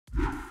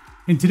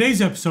In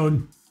today's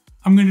episode,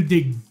 I'm going to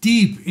dig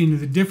deep into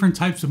the different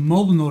types of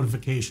mobile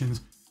notifications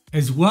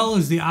as well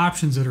as the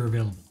options that are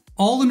available.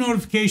 All the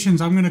notifications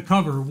I'm going to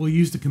cover will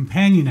use the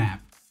Companion app.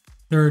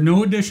 There are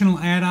no additional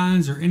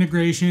add-ons or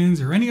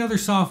integrations or any other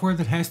software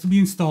that has to be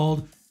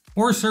installed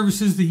or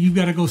services that you've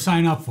got to go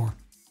sign up for.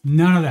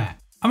 None of that.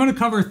 I'm going to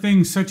cover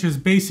things such as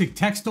basic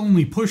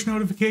text-only push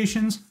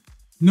notifications,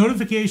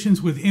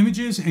 notifications with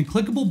images and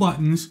clickable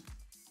buttons,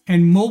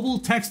 and mobile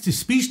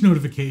text-to-speech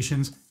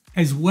notifications,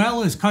 as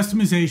well as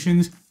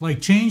customizations like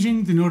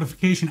changing the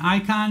notification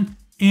icon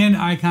and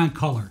icon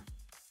color.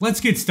 Let's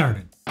get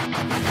started.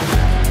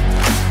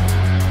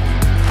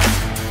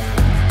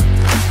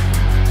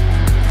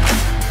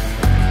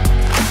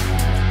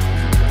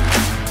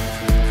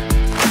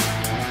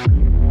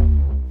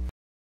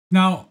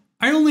 Now,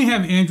 I only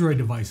have Android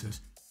devices,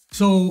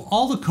 so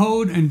all the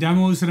code and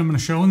demos that I'm going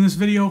to show in this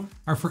video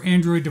are for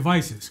Android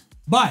devices.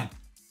 But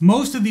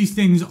most of these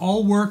things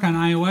all work on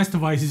iOS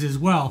devices as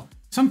well,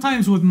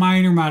 sometimes with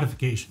minor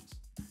modifications.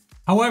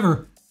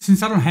 However,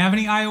 since I don't have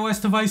any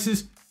iOS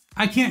devices,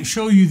 I can't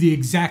show you the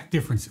exact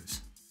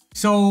differences.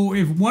 So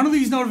if one of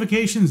these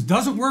notifications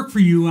doesn't work for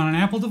you on an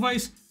Apple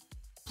device,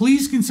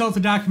 please consult the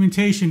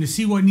documentation to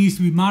see what needs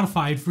to be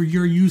modified for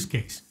your use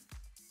case.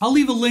 I'll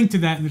leave a link to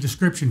that in the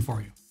description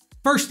for you.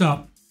 First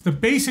up, the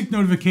basic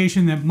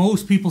notification that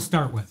most people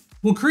start with.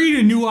 We'll create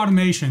a new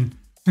automation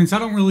since I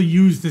don't really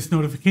use this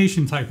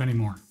notification type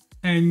anymore,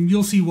 and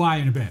you'll see why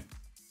in a bit.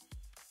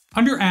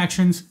 Under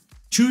Actions,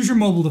 choose your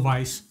mobile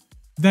device,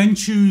 then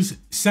choose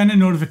Send a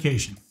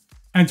Notification.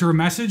 Enter a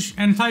message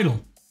and a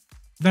title.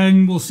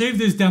 Then we'll save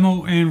this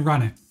demo and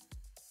run it.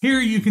 Here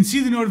you can see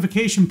the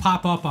notification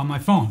pop up on my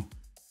phone.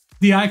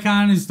 The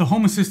icon is the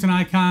Home Assistant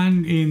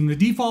icon in the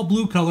default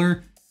blue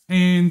color,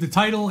 and the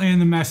title and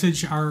the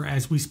message are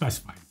as we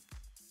specified.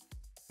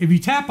 If you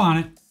tap on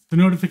it, the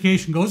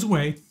notification goes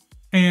away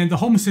and the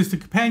Home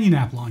Assistant Companion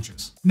app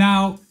launches.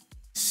 Now,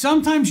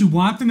 sometimes you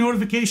want the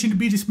notification to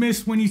be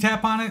dismissed when you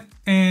tap on it,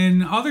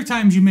 and other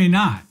times you may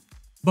not.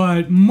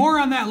 But more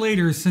on that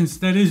later since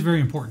that is very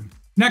important.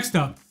 Next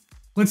up,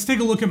 let's take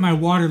a look at my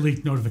water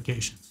leak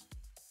notifications.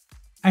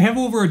 I have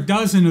over a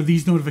dozen of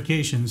these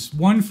notifications,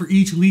 one for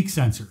each leak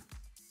sensor.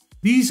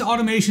 These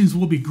automations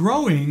will be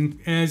growing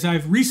as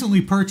I've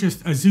recently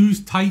purchased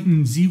Azu's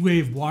Titan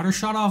Z-Wave water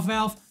shutoff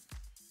valve,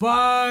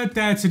 but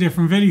that's a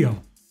different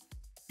video.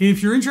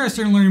 If you're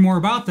interested in learning more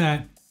about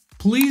that,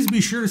 please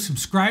be sure to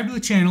subscribe to the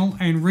channel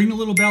and ring the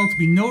little bell to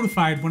be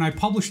notified when I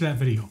publish that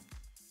video.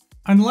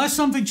 Unless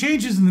something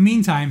changes in the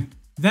meantime,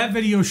 that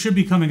video should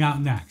be coming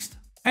out next.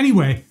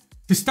 Anyway,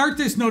 to start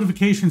this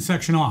notification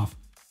section off,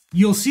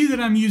 you'll see that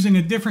I'm using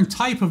a different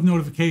type of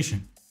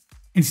notification.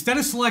 Instead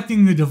of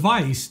selecting the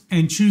device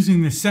and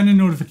choosing the Send a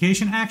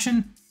Notification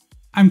action,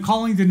 I'm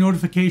calling the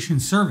notification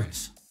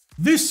service.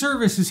 This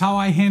service is how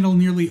I handle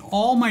nearly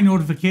all my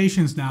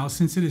notifications now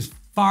since it is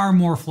far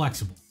more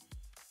flexible.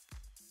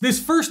 This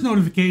first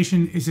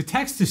notification is a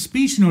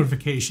text-to-speech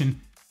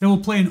notification that will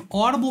play an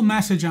audible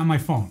message on my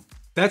phone.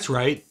 That's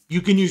right,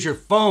 you can use your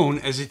phone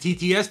as a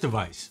TTS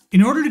device.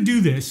 In order to do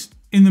this,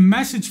 in the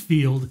message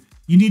field,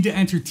 you need to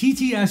enter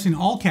TTS in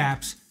all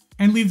caps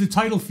and leave the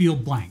title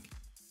field blank.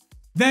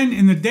 Then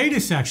in the data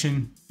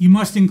section, you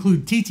must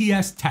include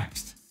TTS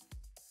text.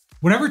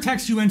 Whatever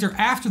text you enter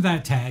after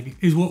that tag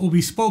is what will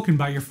be spoken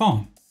by your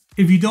phone.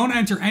 If you don't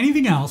enter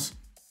anything else,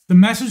 the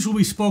message will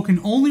be spoken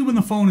only when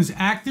the phone is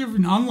active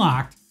and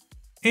unlocked,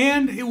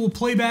 and it will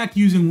play back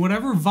using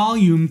whatever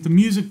volume the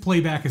music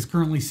playback is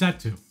currently set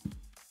to.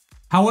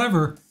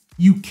 However,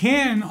 you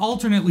can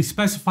alternately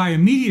specify a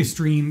media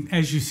stream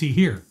as you see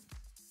here.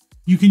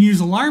 You can use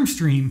Alarm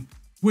Stream,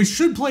 which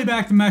should play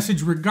back the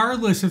message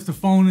regardless if the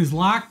phone is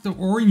locked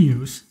or in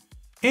use,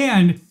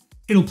 and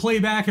it'll play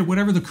back at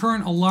whatever the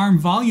current alarm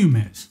volume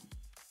is.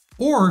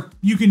 Or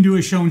you can do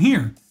as shown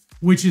here,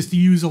 which is to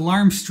use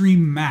Alarm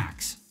Stream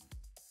Max.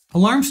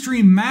 Alarm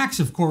Stream Max,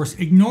 of course,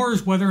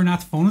 ignores whether or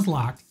not the phone is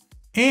locked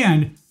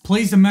and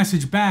plays the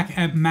message back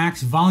at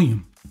max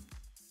volume.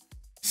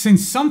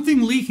 Since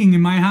something leaking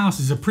in my house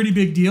is a pretty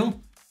big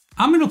deal,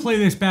 I'm going to play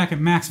this back at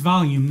max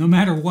volume no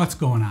matter what's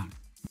going on.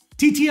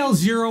 TTL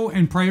 0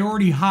 and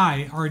Priority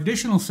High are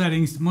additional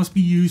settings that must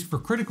be used for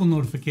critical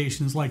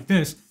notifications like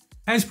this,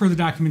 as per the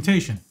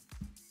documentation.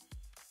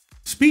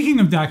 Speaking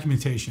of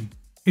documentation,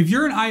 if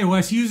you're an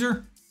iOS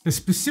user, the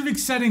specific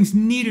settings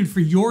needed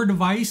for your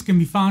device can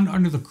be found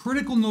under the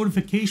Critical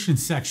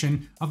Notifications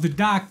section of the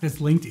doc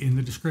that's linked in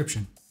the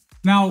description.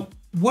 Now,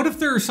 what if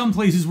there are some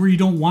places where you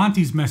don't want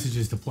these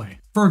messages to play?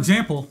 For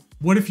example,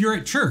 what if you're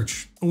at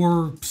church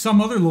or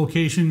some other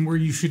location where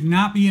you should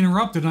not be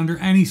interrupted under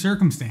any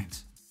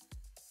circumstance?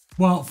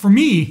 Well, for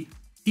me,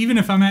 even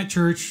if I'm at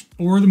church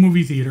or the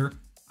movie theater,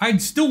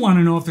 I'd still want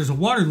to know if there's a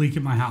water leak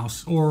in my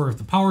house, or if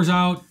the power's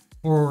out,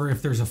 or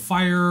if there's a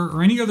fire,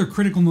 or any other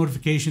critical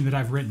notification that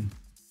I've written.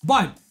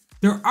 But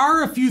there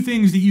are a few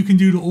things that you can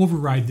do to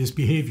override this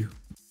behavior.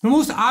 The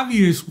most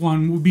obvious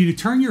one would be to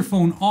turn your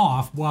phone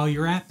off while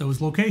you're at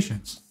those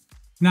locations.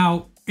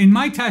 Now, in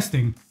my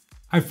testing,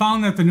 I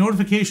found that the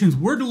notifications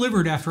were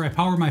delivered after I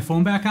powered my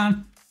phone back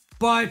on,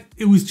 but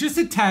it was just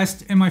a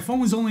test and my phone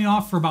was only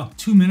off for about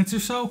 2 minutes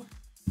or so.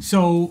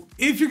 So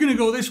if you're gonna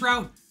go this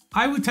route,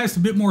 I would test a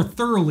bit more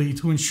thoroughly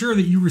to ensure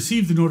that you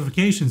receive the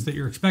notifications that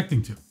you're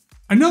expecting to.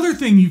 Another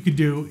thing you could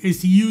do is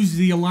to use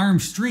the Alarm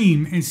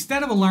Stream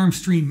instead of Alarm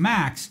Stream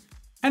Max,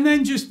 and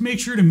then just make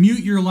sure to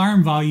mute your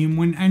alarm volume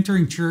when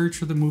entering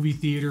church or the movie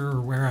theater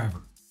or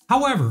wherever.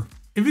 However,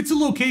 if it's a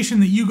location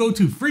that you go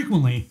to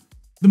frequently,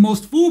 the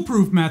most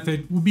foolproof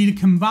method will be to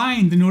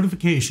combine the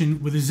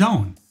notification with a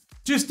zone.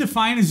 Just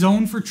define a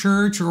zone for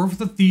church or for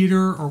the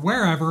theater or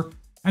wherever,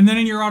 and then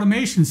in your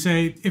automation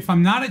say, if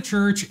I'm not at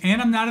church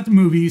and I'm not at the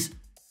movies,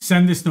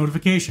 send this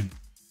notification.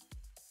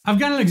 I've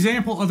got an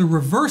example of the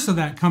reverse of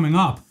that coming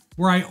up,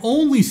 where I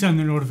only send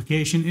the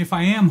notification if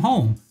I am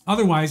home,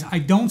 otherwise I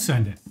don't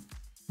send it.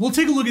 We'll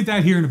take a look at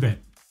that here in a bit.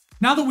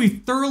 Now that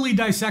we've thoroughly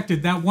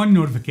dissected that one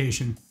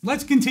notification,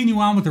 let's continue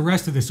on with the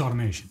rest of this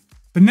automation.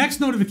 The next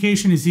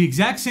notification is the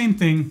exact same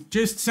thing,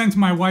 just sent to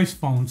my wife's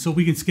phone, so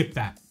we can skip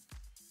that.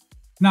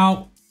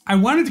 Now, I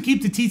wanted to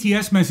keep the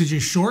TTS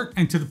messages short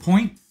and to the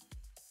point,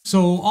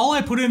 so all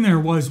I put in there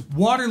was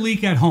water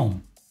leak at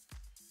home.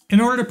 In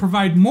order to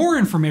provide more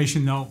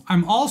information though,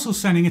 I'm also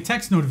sending a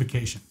text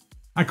notification.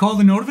 I call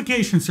the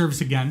notification service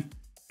again,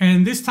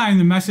 and this time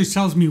the message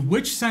tells me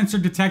which sensor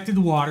detected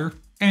the water,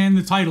 and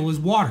the title is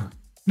water.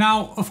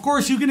 Now, of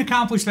course, you can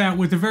accomplish that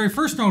with the very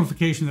first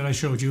notification that I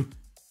showed you,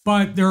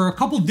 but there are a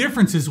couple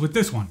differences with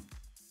this one.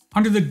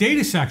 Under the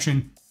data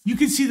section, you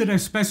can see that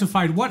I've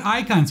specified what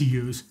icon to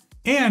use,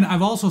 and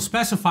I've also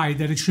specified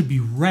that it should be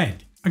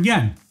red.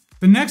 Again,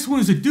 the next one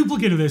is a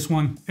duplicate of this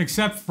one,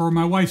 except for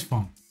my wife's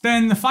phone.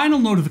 Then the final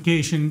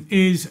notification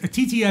is a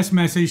TTS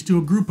message to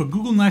a group of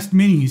Google Nest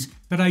Minis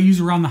that I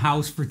use around the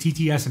house for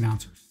TTS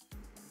announcers.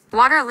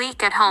 Water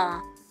leak at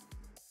home.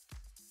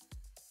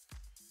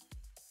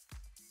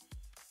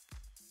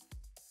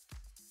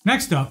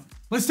 Next up,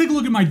 let's take a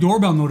look at my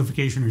doorbell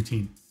notification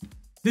routine.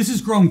 This has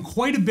grown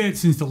quite a bit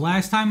since the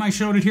last time I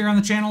showed it here on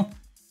the channel,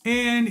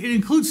 and it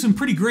includes some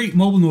pretty great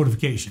mobile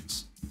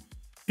notifications.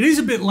 It is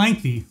a bit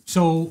lengthy,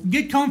 so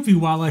get comfy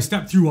while I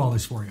step through all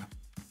this for you.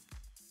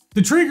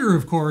 The trigger,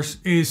 of course,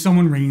 is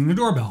someone ringing the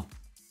doorbell.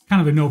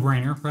 Kind of a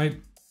no-brainer, right?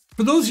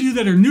 For those of you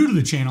that are new to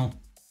the channel,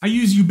 I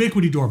use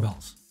Ubiquiti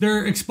doorbells.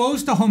 They're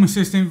exposed to Home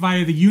Assistant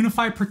via the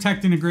UniFi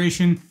Protect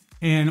integration,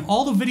 and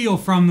all the video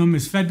from them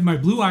is fed to my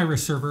Blue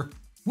Iris server,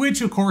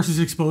 which of course is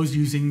exposed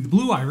using the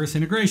Blue Iris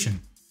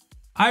integration.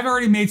 I've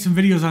already made some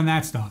videos on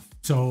that stuff,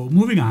 so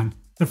moving on.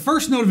 The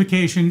first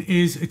notification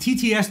is a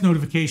TTS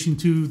notification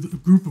to the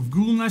group of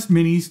Google Nest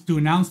Minis to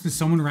announce that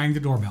someone rang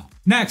the doorbell.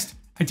 Next,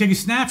 I take a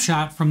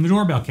snapshot from the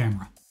doorbell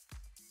camera.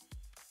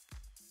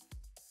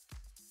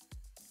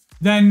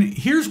 Then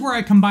here's where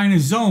I combine a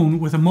zone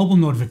with a mobile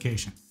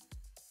notification.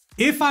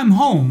 If I'm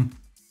home,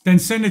 then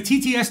send a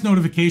TTS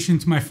notification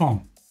to my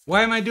phone.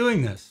 Why am I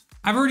doing this?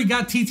 I've already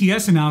got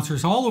TTS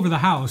announcers all over the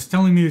house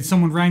telling me that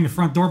someone rang the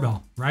front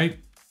doorbell, right?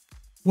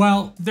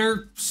 Well,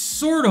 they're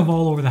sort of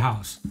all over the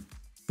house.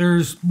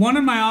 There's one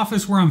in my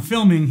office where I'm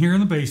filming here in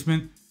the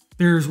basement.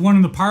 There's one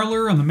in the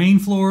parlor on the main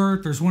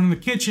floor. There's one in the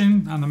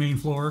kitchen on the main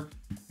floor.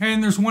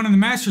 And there's one in the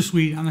master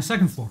suite on the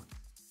second floor.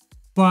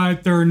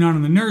 But there are none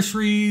in the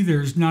nursery.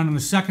 There's none in the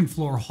second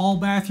floor hall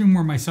bathroom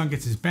where my son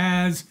gets his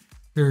baths.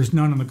 There's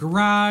none in the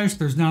garage.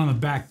 There's none on the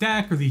back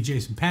deck or the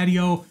adjacent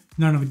patio.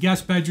 None in the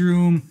guest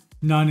bedroom.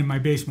 None in my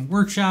basement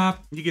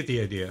workshop. You get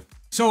the idea.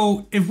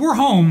 So if we're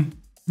home,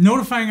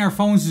 notifying our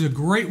phones is a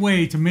great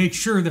way to make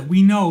sure that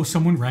we know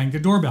someone rang the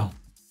doorbell.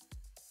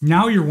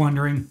 Now you're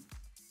wondering,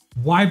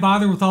 why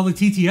bother with all the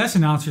TTS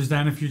announcers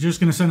then if you're just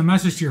going to send a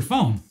message to your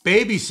phone?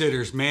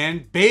 Babysitters,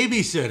 man.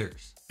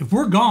 Babysitters. If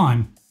we're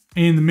gone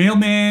and the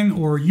mailman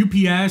or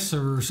UPS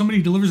or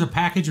somebody delivers a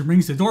package and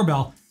rings the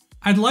doorbell,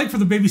 I'd like for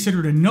the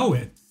babysitter to know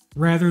it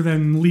rather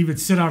than leave it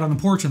sit out on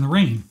the porch in the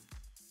rain.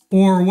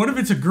 Or what if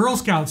it's a Girl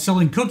Scout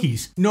selling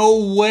cookies?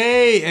 No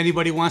way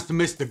anybody wants to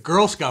miss the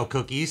Girl Scout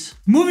cookies.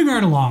 Moving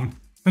right along,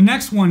 the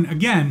next one,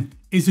 again,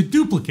 is a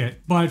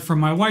duplicate, but from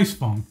my wife's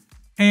phone.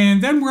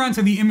 And then we're on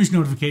to the image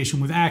notification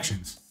with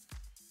actions.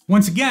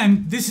 Once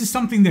again, this is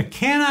something that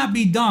cannot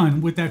be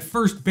done with that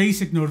first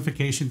basic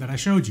notification that I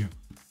showed you.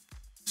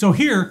 So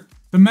here,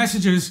 the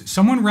message is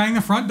someone rang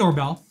the front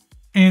doorbell,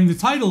 and the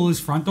title is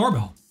front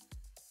doorbell.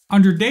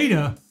 Under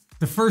data,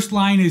 the first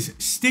line is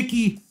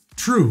sticky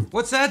true.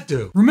 What's that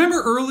do?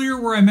 Remember earlier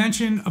where I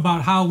mentioned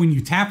about how when you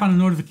tap on a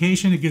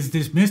notification, it gets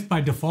dismissed by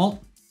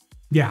default?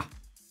 Yeah.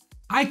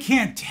 I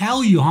can't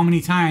tell you how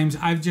many times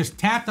I've just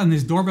tapped on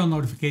this doorbell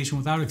notification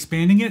without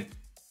expanding it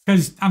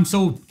because I'm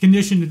so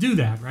conditioned to do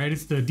that, right?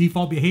 It's the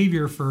default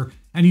behavior for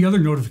any other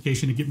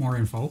notification to get more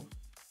info.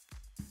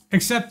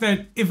 Except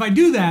that if I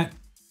do that,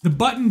 the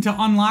button to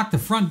unlock the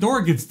front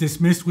door gets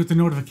dismissed with the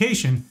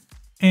notification,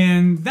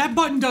 and that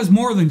button does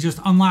more than just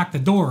unlock the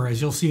door,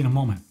 as you'll see in a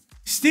moment.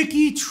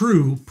 Sticky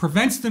True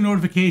prevents the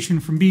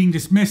notification from being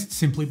dismissed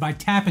simply by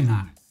tapping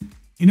on it.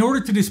 In order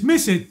to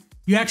dismiss it,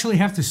 you actually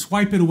have to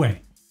swipe it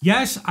away.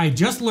 Yes, I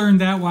just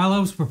learned that while I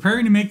was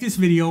preparing to make this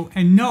video,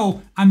 and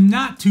no, I'm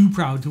not too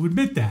proud to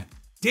admit that.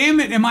 Damn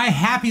it, am I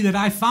happy that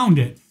I found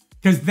it.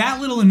 because that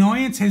little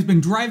annoyance has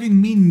been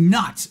driving me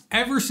nuts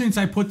ever since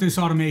I put this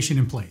automation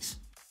in place.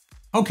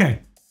 Okay,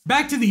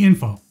 back to the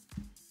info.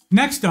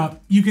 Next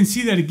up, you can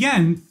see that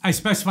again, I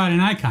specified an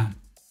icon.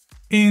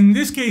 In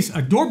this case,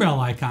 a doorbell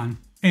icon,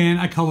 and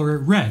I color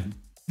it red.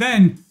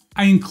 Then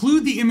I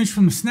include the image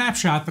from the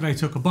snapshot that I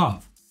took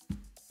above.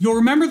 You'll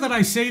remember that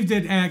I saved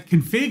it at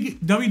config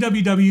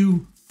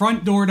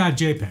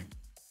www.frontdoor.jpg.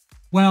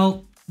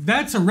 Well,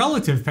 that's a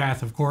relative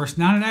path, of course,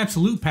 not an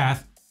absolute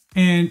path,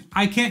 and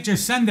I can't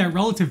just send that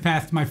relative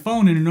path to my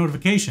phone in a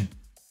notification.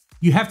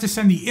 You have to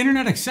send the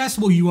internet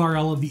accessible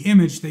URL of the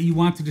image that you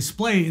want to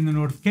display in the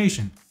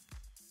notification.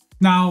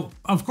 Now,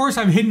 of course,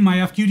 I've hidden my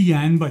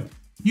FQDN, but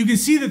you can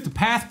see that the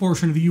path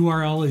portion of the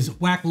URL is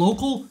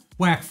whack-local,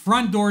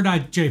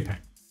 whack-frontdoor.jpg.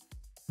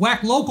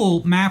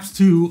 Whack-local maps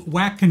to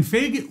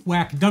whack-config,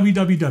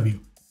 whack-www.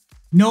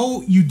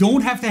 No, you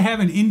don't have to have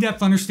an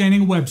in-depth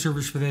understanding of web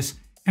servers for this,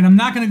 and I'm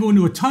not going to go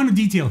into a ton of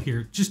detail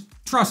here. Just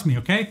trust me,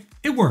 okay?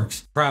 It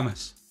works.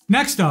 Promise.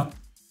 Next up,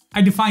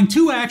 I define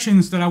two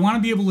actions that I want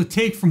to be able to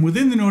take from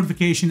within the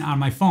notification on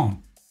my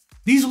phone.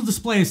 These will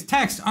display as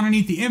text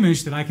underneath the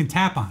image that I can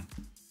tap on.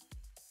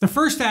 The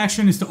first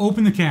action is to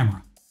open the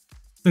camera.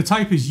 The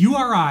type is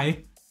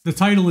URI, the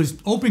title is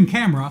Open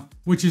Camera,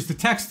 which is the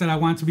text that I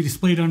want to be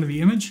displayed under the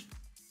image,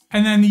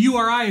 and then the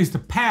URI is the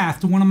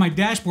path to one of my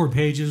dashboard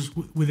pages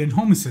within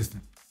Home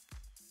Assistant.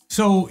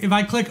 So if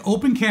I click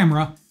Open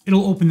Camera,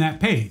 it'll open that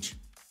page.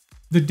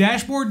 The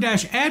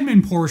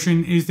dashboard-admin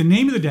portion is the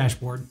name of the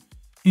dashboard.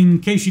 In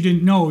case you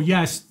didn't know,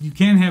 yes, you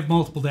can have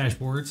multiple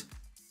dashboards.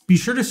 Be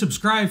sure to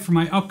subscribe for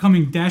my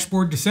upcoming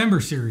Dashboard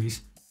December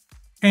series.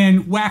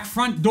 And Whack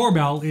Front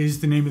Doorbell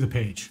is the name of the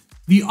page.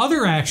 The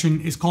other action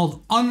is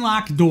called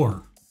Unlock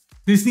Door.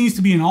 This needs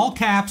to be in all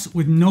caps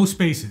with no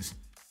spaces.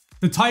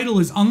 The title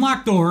is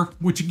Unlock Door,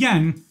 which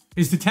again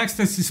is the text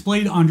that's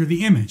displayed under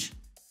the image.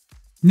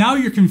 Now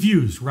you're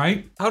confused,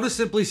 right? How does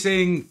simply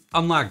saying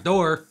unlock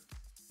door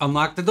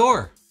unlock the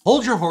door?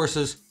 Hold your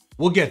horses,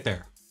 we'll get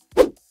there.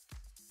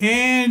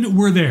 And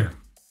we're there.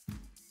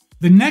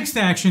 The next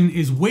action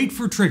is wait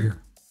for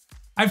trigger.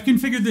 I've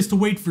configured this to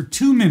wait for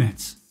 2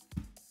 minutes.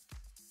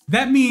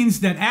 That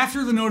means that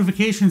after the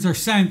notifications are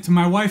sent to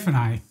my wife and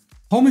I,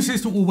 Home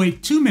Assistant will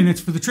wait 2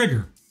 minutes for the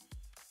trigger.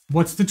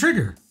 What's the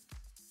trigger?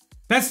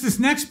 That's this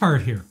next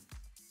part here.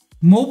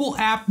 Mobile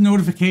app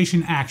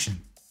notification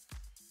action.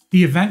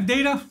 The event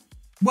data?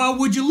 Well,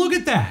 would you look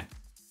at that?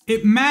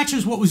 It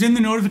matches what was in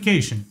the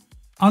notification.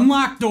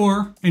 Unlock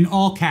door in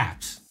all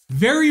caps.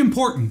 Very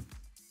important.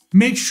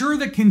 Make sure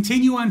that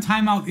continue on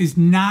timeout is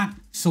not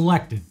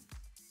selected.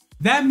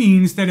 That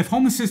means that if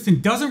Home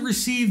Assistant doesn't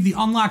receive the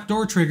unlock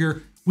door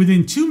trigger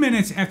within 2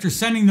 minutes after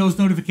sending those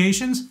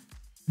notifications,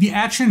 the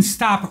actions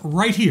stop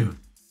right here.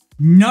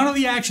 None of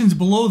the actions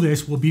below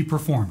this will be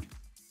performed.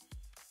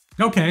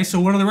 Okay, so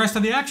what are the rest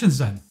of the actions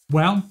then?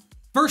 Well,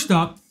 first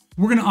up,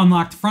 we're going to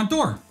unlock the front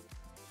door.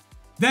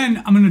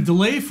 Then I'm going to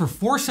delay for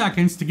 4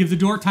 seconds to give the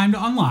door time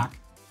to unlock.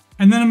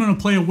 And then I'm going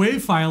to play a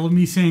wave file of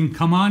me saying,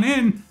 come on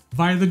in,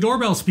 via the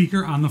doorbell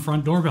speaker on the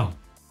front doorbell.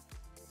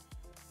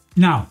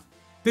 Now,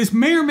 this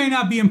may or may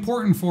not be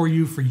important for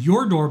you for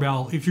your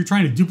doorbell if you're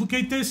trying to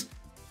duplicate this.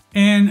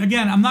 And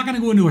again, I'm not going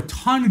to go into a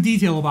ton of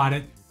detail about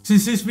it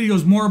since this video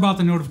is more about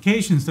the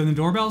notifications than the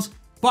doorbells,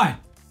 but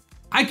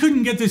I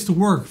couldn't get this to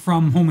work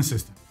from Home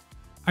Assistant.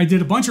 I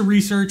did a bunch of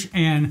research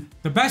and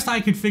the best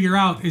I could figure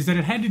out is that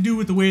it had to do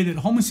with the way that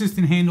Home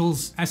Assistant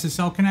handles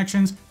SSL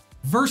connections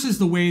versus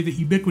the way that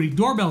Ubiquiti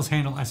doorbells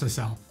handle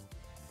SSL.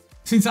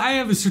 Since I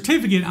have a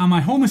certificate on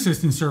my Home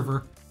Assistant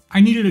server, I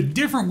needed a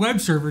different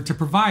web server to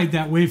provide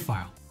that WAV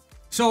file.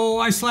 So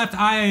I slapped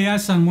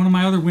IIS on one of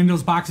my other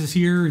Windows boxes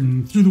here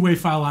and threw the WAV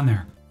file on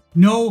there.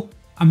 No,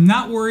 I'm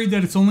not worried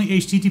that it's only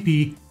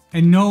HTTP,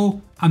 and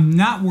no, I'm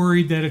not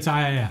worried that it's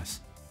IIS.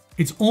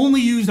 It's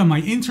only used on my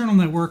internal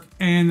network,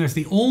 and that's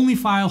the only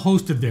file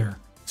hosted there.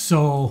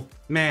 So,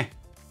 meh.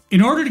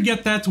 In order to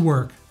get that to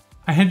work,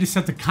 I had to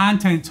set the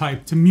content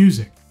type to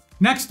music.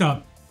 Next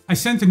up, I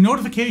sent a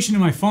notification to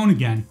my phone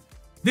again,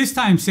 this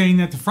time saying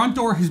that the front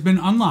door has been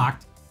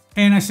unlocked,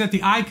 and I set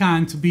the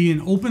icon to be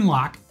an open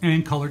lock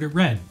and colored it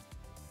red.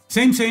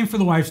 Same for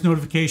the wife's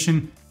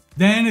notification,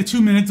 then a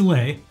 2-minute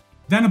delay,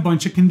 then a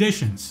bunch of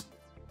conditions.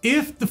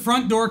 If the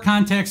front door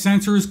contact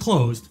sensor is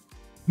closed,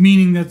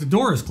 meaning that the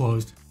door is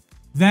closed,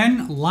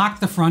 then lock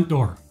the front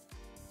door.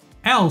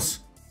 Else,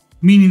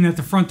 meaning that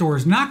the front door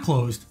is not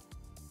closed,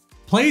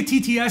 play a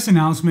TTS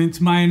announcement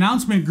to my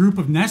announcement group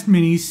of Nest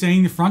Minis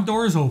saying the front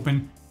door is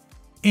open,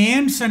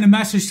 and send a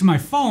message to my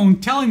phone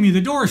telling me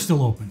the door is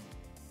still open.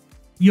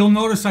 You'll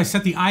notice I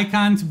set the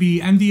icon to be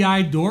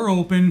MDI door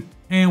open,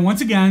 and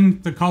once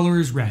again, the color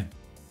is red.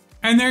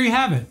 And there you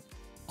have it.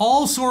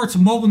 All sorts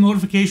of mobile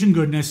notification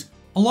goodness,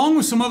 along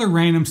with some other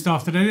random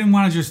stuff that I didn't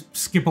want to just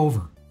skip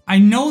over. I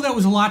know that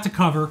was a lot to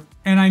cover,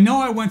 and I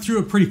know I went through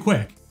it pretty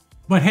quick,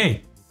 but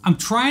hey, I'm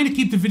trying to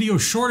keep the video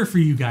shorter for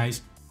you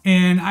guys,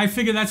 and I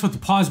figure that's what the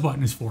pause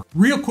button is for.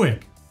 Real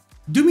quick,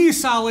 do me a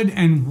solid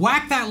and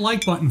whack that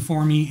like button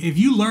for me if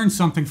you learned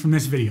something from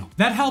this video.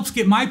 That helps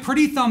get my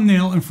pretty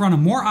thumbnail in front of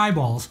more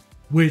eyeballs,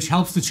 which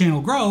helps the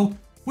channel grow,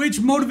 which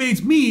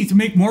motivates me to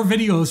make more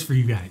videos for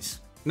you guys.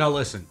 Now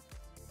listen,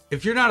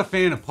 if you're not a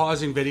fan of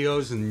pausing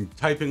videos and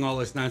typing all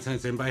this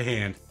nonsense in by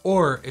hand,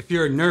 or if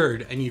you're a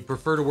nerd and you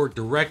prefer to work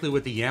directly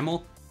with the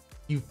YAML,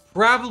 you've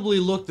probably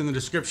looked in the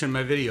description of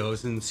my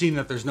videos and seen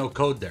that there's no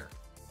code there.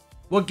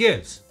 What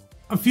gives?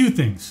 A few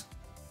things.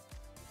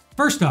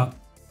 First up,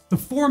 the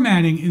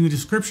formatting in the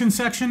description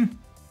section,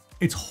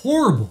 it's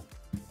horrible.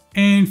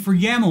 And for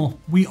YAML,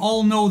 we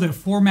all know that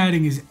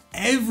formatting is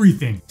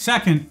everything.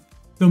 Second,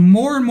 the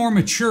more and more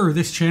mature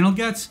this channel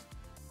gets,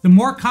 the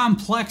more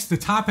complex the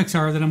topics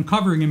are that I'm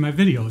covering in my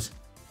videos.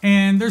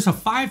 And there's a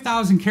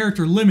 5,000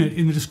 character limit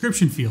in the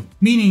description field,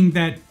 meaning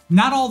that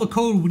not all the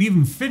code would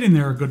even fit in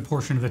there a good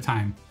portion of the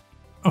time,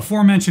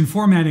 aforementioned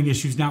formatting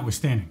issues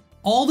notwithstanding.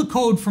 All the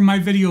code from my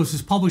videos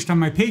is published on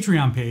my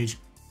Patreon page,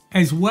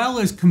 as well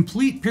as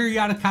complete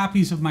periodic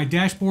copies of my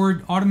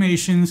dashboard,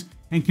 automations,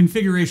 and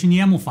configuration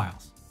YAML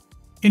files.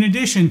 In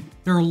addition,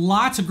 there are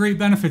lots of great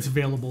benefits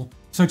available,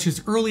 such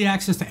as early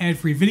access to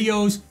ad-free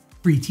videos,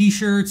 free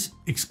t-shirts,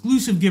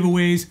 exclusive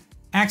giveaways,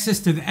 access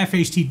to the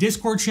FHT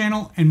Discord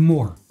channel, and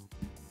more.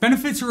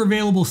 Benefits are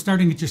available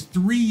starting at just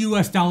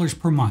 $3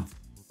 per month.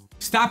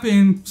 Stop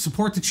in,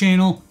 support the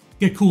channel,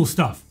 get cool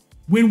stuff.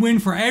 Win-win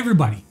for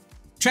everybody.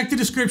 Check the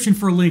description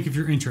for a link if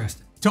you're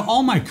interested. To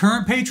all my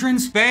current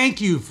patrons, Thank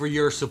you for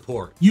your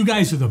support. you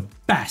guys are the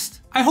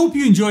best. I hope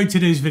you enjoyed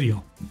today's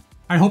video.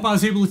 I hope I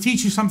was able to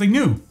teach you something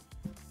new.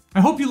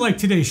 I hope you liked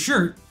today's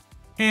shirt,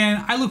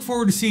 and I look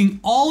forward to seeing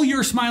all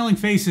your smiling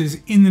faces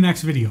in the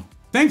next video.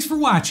 Thanks for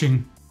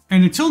watching,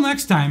 and until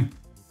next time,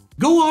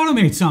 go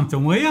automate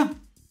something, will ya?